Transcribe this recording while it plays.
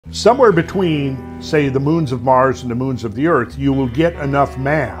Somewhere between, say, the moons of Mars and the moons of the Earth, you will get enough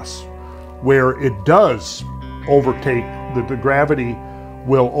mass where it does overtake, the gravity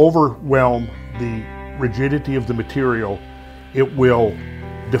will overwhelm the rigidity of the material. It will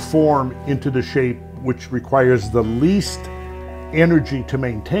deform into the shape which requires the least energy to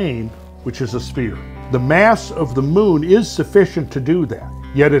maintain, which is a sphere. The mass of the moon is sufficient to do that,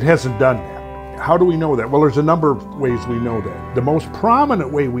 yet it hasn't done that. How do we know that? Well, there's a number of ways we know that. The most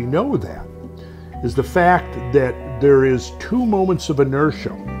prominent way we know that is the fact that there is 2 moments of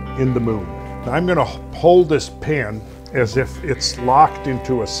inertia in the moon. Now, I'm going to hold this pen as if it's locked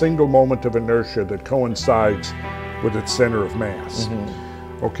into a single moment of inertia that coincides with its center of mass.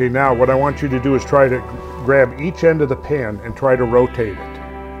 Okay, now what I want you to do is try to grab each end of the pen and try to rotate it.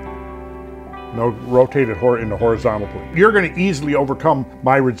 No, rotate it in the horizontal plane. You're going to easily overcome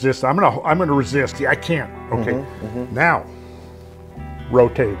my resistance. I'm going to resist. Yeah, I can't. Okay. Now,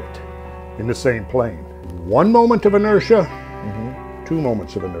 rotate it in the same plane. 1 moment of inertia, 2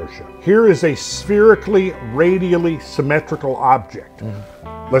 moments of inertia. Here is a spherically, radially symmetrical object.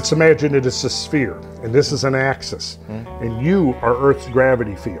 Let's imagine it is a sphere, and this is an axis, and you are Earth's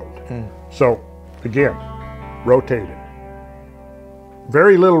gravity field. So, again, rotate it.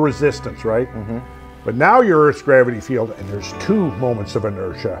 Very little resistance, right? But now you're Earth's gravity field, and there's 2 moments of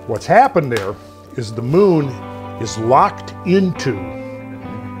inertia. What's happened there is the moon is locked into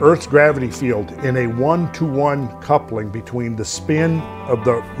Earth's gravity field in a 1-to-1 coupling between the spin of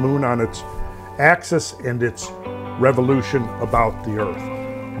the moon on its axis and its revolution about the Earth.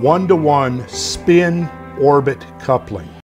 1-to-1 spin-orbit coupling.